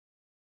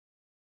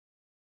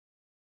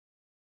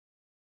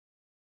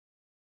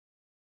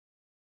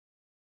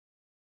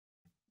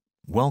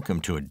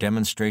Welcome to a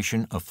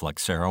demonstration of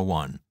Flexera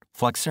One.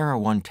 Flexera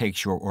One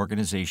takes your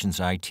organization's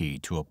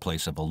IT to a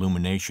place of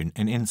illumination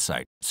and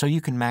insight so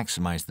you can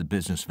maximize the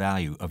business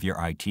value of your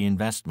IT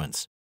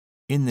investments.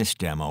 In this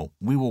demo,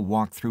 we will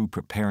walk through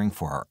preparing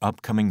for our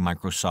upcoming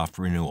Microsoft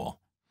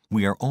renewal.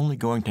 We are only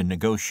going to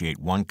negotiate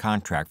one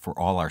contract for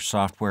all our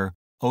software,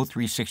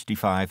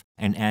 O365,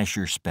 and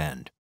Azure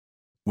spend.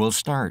 We'll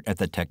start at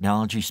the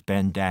Technology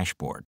Spend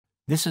dashboard.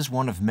 This is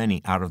one of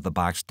many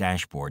out-of-the-box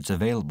dashboards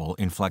available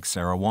in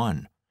Flexera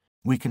One.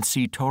 We can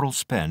see total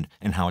spend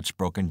and how it's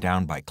broken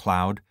down by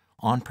cloud,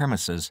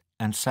 on-premises,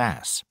 and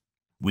SaaS.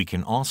 We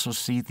can also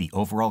see the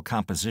overall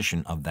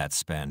composition of that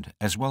spend,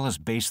 as well as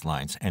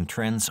baselines and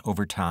trends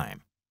over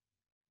time.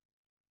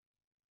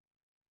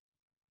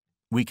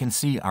 We can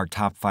see our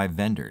top 5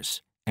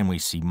 vendors, and we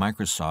see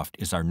Microsoft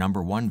is our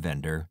 #1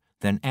 vendor,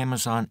 then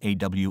Amazon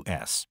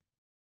AWS.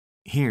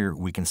 Here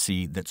we can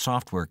see that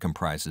software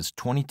comprises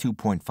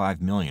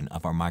 $22.5 million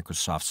of our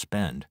Microsoft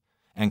spend,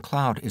 and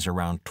cloud is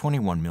around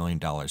 $21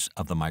 million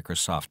of the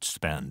Microsoft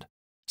spend.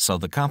 So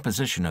the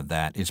composition of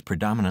that is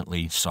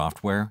predominantly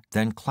software,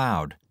 then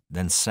cloud,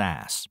 then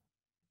SaaS.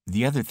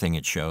 The other thing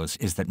it shows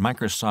is that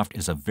Microsoft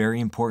is a very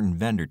important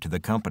vendor to the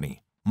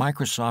company.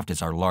 Microsoft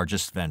is our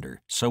largest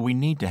vendor, so we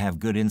need to have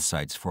good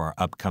insights for our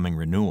upcoming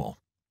renewal.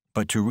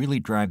 But to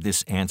really drive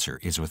this answer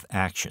is with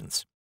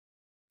actions.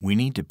 We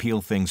need to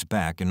peel things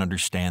back and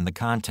understand the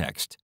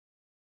context.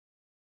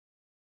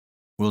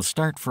 We'll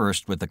start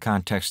first with the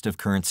context of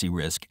currency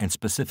risk and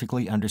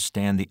specifically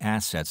understand the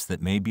assets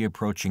that may be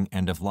approaching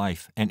end of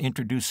life and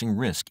introducing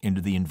risk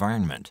into the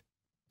environment.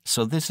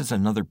 So this is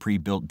another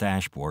pre-built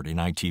dashboard in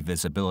IT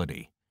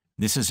visibility.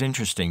 This is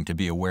interesting to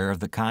be aware of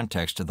the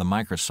context of the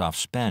Microsoft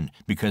spend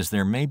because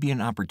there may be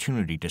an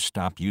opportunity to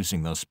stop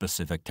using those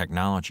specific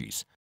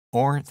technologies,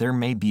 or there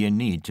may be a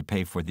need to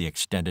pay for the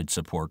extended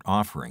support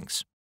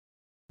offerings.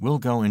 We'll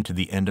go into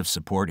the end of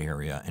support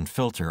area and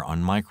filter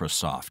on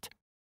Microsoft.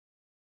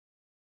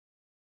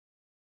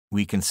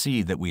 We can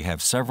see that we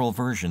have several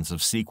versions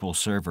of SQL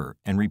Server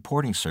and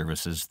reporting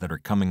services that are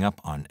coming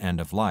up on end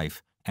of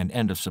life and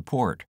end of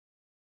support.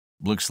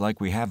 Looks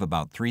like we have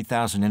about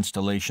 3,000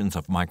 installations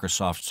of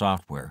Microsoft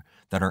software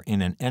that are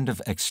in an end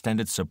of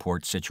extended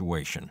support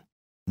situation.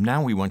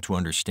 Now we want to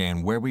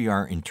understand where we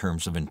are in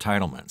terms of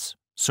entitlements,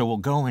 so we'll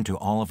go into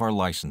all of our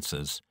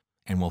licenses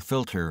and we'll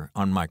filter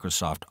on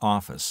Microsoft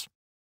Office.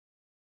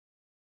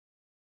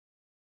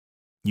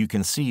 You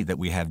can see that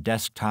we have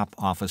Desktop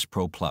Office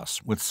Pro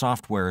Plus with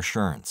software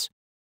assurance.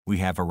 We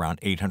have around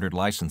 800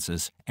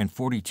 licenses and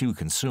 42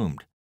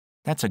 consumed.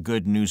 That's a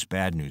good news,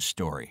 bad news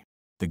story.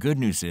 The good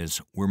news is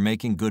we're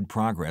making good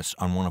progress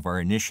on one of our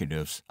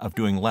initiatives of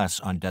doing less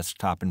on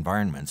desktop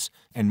environments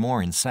and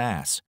more in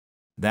SaaS.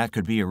 That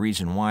could be a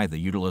reason why the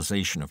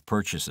utilization of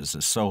purchases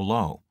is so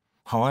low.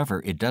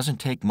 However, it doesn't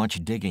take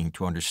much digging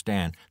to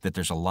understand that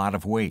there's a lot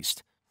of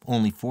waste.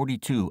 Only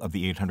 42 of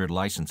the 800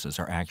 licenses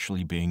are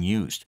actually being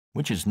used,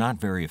 which is not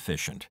very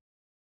efficient.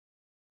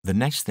 The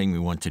next thing we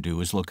want to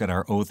do is look at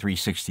our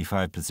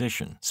O365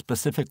 position,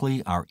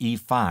 specifically our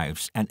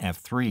E5s and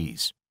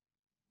F3s.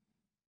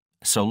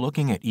 So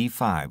looking at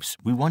E5s,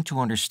 we want to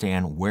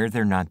understand where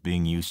they're not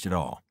being used at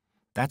all.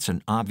 That's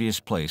an obvious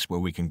place where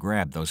we can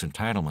grab those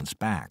entitlements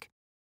back.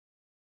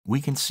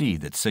 We can see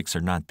that 6 are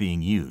not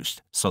being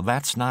used, so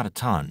that's not a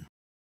ton.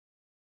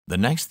 The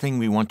next thing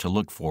we want to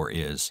look for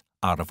is,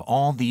 out of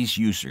all these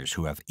users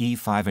who have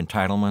E5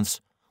 entitlements,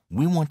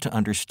 we want to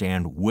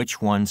understand which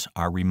ones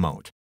are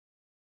remote.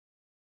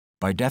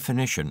 By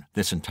definition,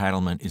 this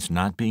entitlement is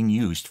not being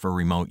used for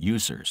remote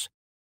users.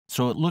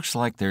 So it looks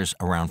like there's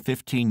around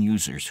 15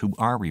 users who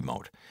are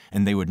remote,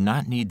 and they would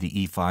not need the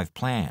E5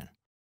 plan.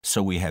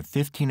 So we have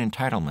 15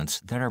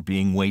 entitlements that are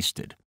being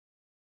wasted.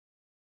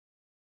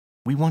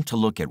 We want to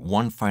look at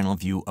one final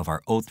view of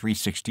our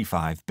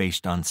O365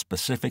 based on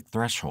specific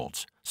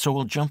thresholds, so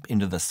we'll jump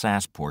into the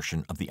SaaS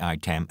portion of the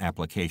ITAM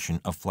application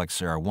of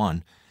Flexera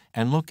One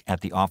and look at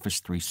the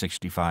Office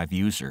 365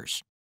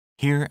 users.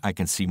 Here I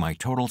can see my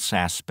total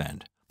SaaS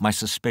spend, my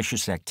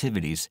suspicious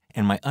activities,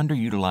 and my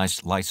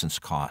underutilized license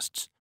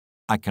costs.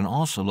 I can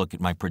also look at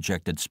my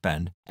projected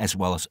spend as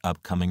well as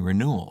upcoming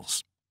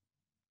renewals.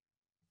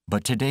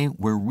 But today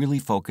we're really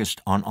focused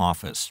on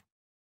Office.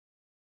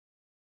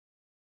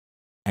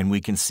 And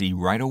we can see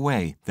right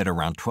away that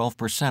around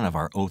 12% of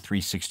our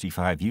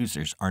O365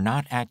 users are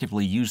not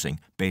actively using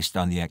based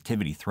on the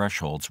activity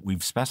thresholds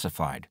we've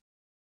specified.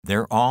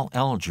 They're all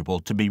eligible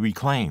to be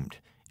reclaimed,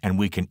 and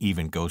we can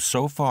even go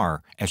so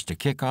far as to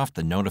kick off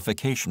the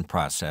notification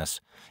process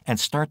and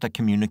start the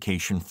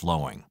communication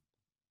flowing.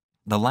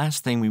 The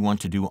last thing we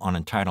want to do on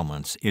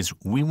entitlements is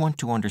we want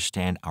to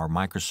understand our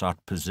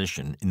Microsoft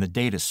position in the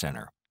data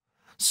center.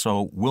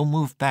 So we'll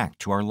move back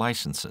to our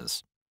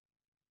licenses.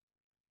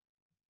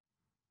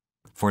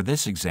 For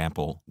this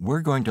example,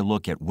 we're going to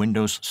look at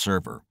Windows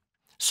Server.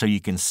 So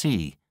you can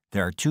see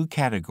there are 2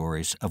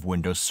 categories of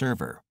Windows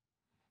Server: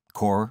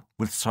 Core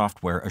with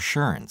software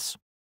assurance,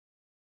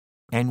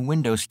 and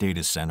Windows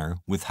Data Center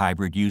with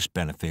hybrid use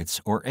benefits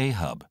or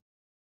AHUB.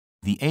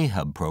 The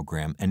AHub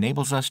program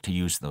enables us to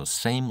use those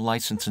same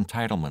license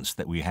entitlements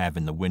that we have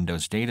in the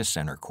Windows Data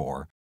Center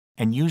core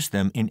and use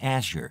them in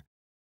Azure.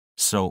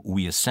 So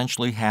we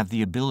essentially have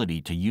the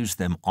ability to use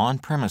them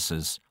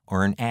on-premises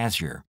or in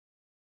Azure.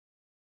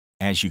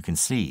 As you can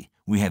see,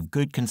 we have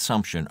good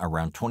consumption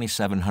around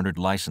 2,700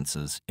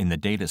 licenses in the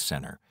data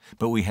center,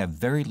 but we have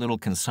very little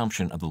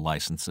consumption of the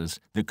licenses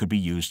that could be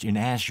used in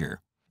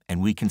Azure.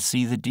 And we can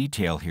see the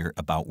detail here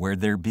about where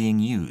they're being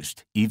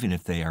used, even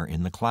if they are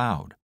in the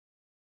cloud.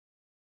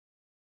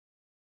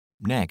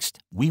 Next,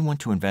 we want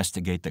to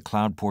investigate the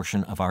cloud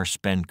portion of our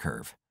spend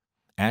curve.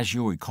 As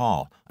you'll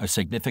recall, a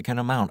significant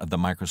amount of the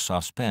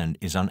Microsoft spend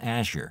is on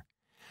Azure.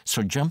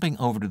 So jumping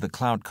over to the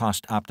cloud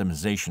cost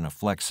optimization of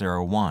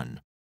Flexera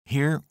One,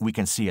 here we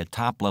can see a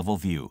top-level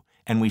view,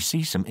 and we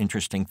see some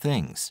interesting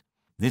things.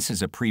 This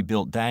is a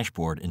pre-built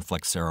dashboard in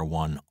Flexera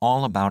One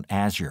all about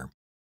Azure.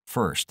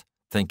 First,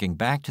 thinking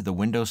back to the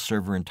Windows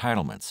Server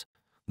entitlements,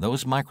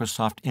 those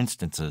Microsoft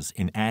instances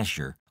in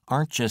Azure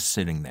aren't just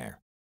sitting there.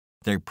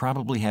 They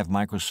probably have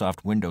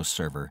Microsoft Windows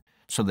Server,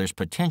 so there's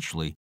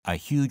potentially a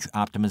huge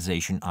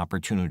optimization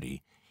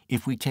opportunity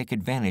if we take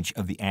advantage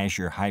of the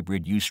Azure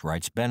Hybrid Use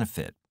Rights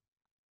benefit.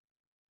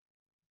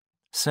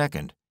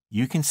 Second,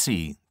 you can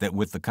see that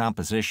with the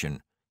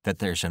composition that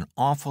there's an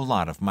awful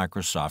lot of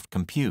Microsoft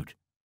compute.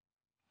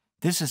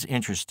 This is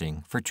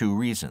interesting for two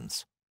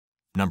reasons.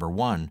 Number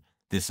one,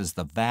 this is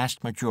the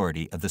vast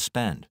majority of the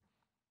spend.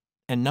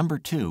 And number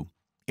two,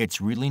 it's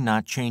really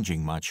not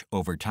changing much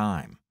over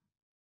time.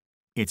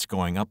 It's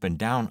going up and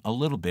down a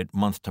little bit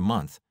month to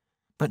month,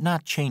 but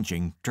not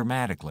changing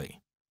dramatically.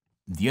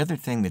 The other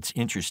thing that's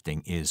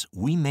interesting is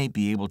we may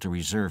be able to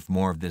reserve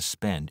more of this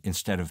spend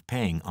instead of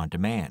paying on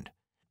demand.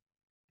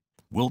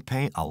 We'll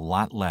pay a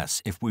lot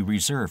less if we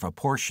reserve a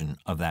portion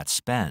of that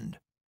spend.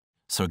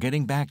 So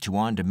getting back to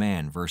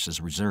on-demand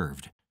versus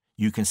reserved,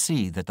 you can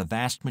see that the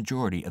vast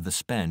majority of the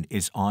spend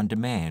is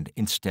on-demand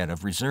instead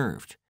of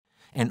reserved.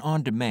 And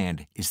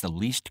on-demand is the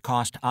least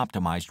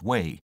cost-optimized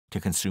way to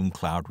consume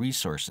cloud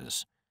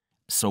resources.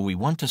 So we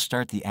want to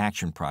start the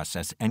action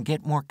process and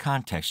get more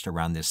context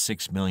around this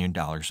 $6 million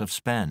of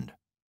spend.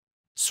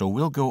 So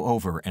we'll go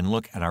over and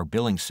look at our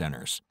billing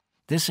centers.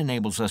 This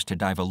enables us to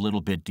dive a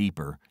little bit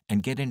deeper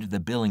and get into the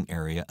billing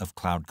area of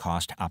cloud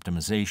cost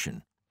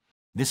optimization.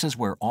 This is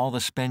where all the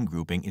spend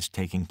grouping is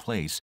taking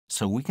place,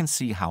 so we can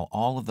see how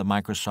all of the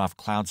Microsoft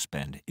Cloud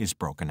spend is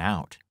broken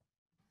out.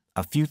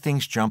 A few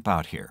things jump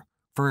out here.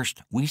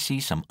 First, we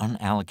see some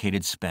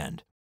unallocated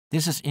spend.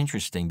 This is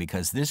interesting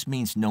because this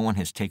means no one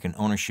has taken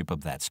ownership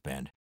of that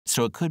spend,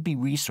 so it could be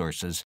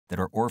resources that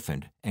are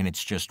orphaned and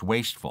it's just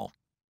wasteful.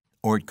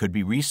 Or it could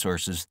be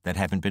resources that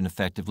haven't been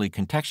effectively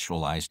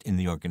contextualized in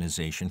the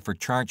organization for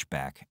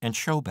chargeback and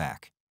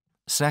showback.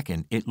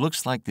 Second, it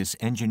looks like this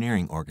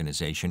engineering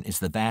organization is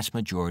the vast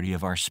majority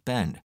of our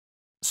spend,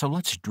 so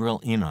let's drill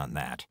in on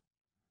that.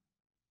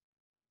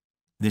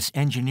 This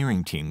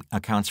engineering team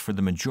accounts for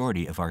the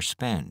majority of our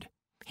spend.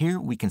 Here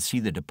we can see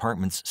the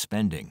department's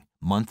spending,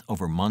 month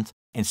over month,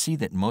 and see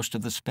that most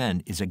of the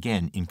spend is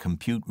again in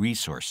compute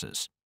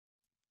resources.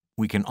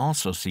 We can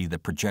also see the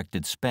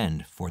projected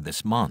spend for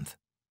this month.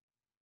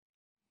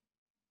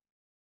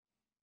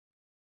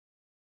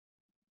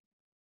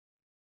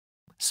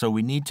 So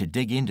we need to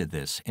dig into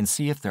this and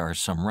see if there are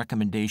some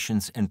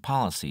recommendations and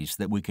policies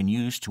that we can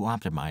use to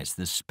optimize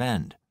this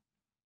spend.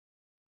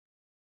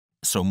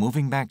 So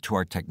moving back to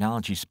our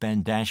technology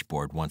spend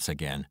dashboard once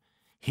again,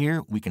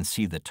 here we can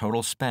see the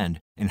total spend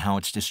and how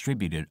it's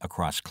distributed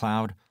across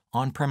cloud,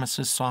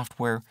 on-premises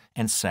software,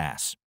 and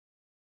SaaS.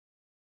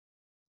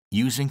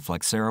 Using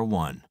Flexera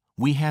One,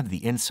 we have the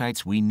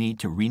insights we need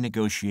to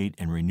renegotiate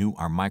and renew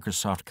our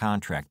Microsoft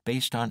contract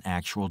based on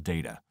actual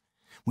data.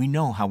 We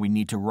know how we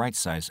need to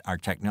right-size our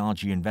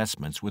technology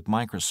investments with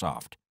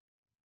Microsoft.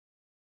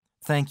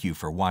 Thank you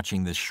for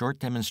watching this short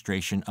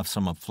demonstration of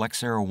some of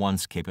Flexera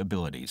One's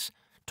capabilities.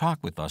 Talk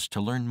with us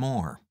to learn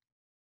more.